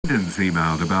Brendan's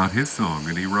emailed about his song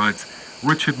and he writes,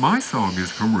 Richard, my song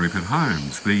is from Rupert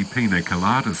Holmes, the Pina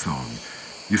Colada song.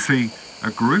 You see,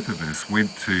 a group of us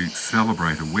went to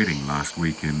celebrate a wedding last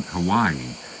week in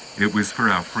Hawaii. It was for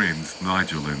our friends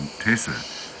Nigel and Tessa.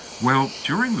 Well,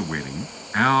 during the wedding,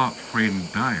 our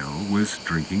friend Dale was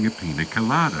drinking a pina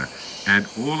colada and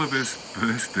all of us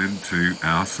burst into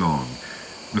our song.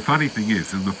 The funny thing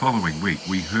is, in the following week,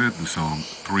 we heard the song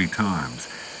 3 times.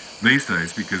 These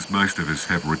days, because most of us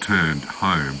have returned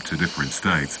home to different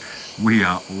states, we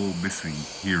are all missing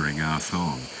hearing our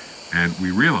song. And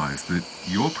we realise that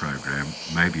your program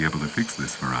may be able to fix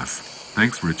this for us.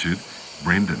 Thanks, Richard.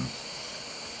 Brendan.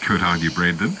 Good on you,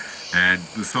 Brendan. And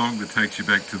the song that takes you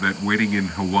back to that wedding in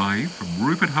Hawaii from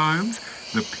Rupert Holmes,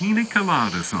 the Pina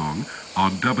Colada song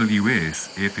on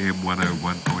WSFM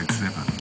 101.7.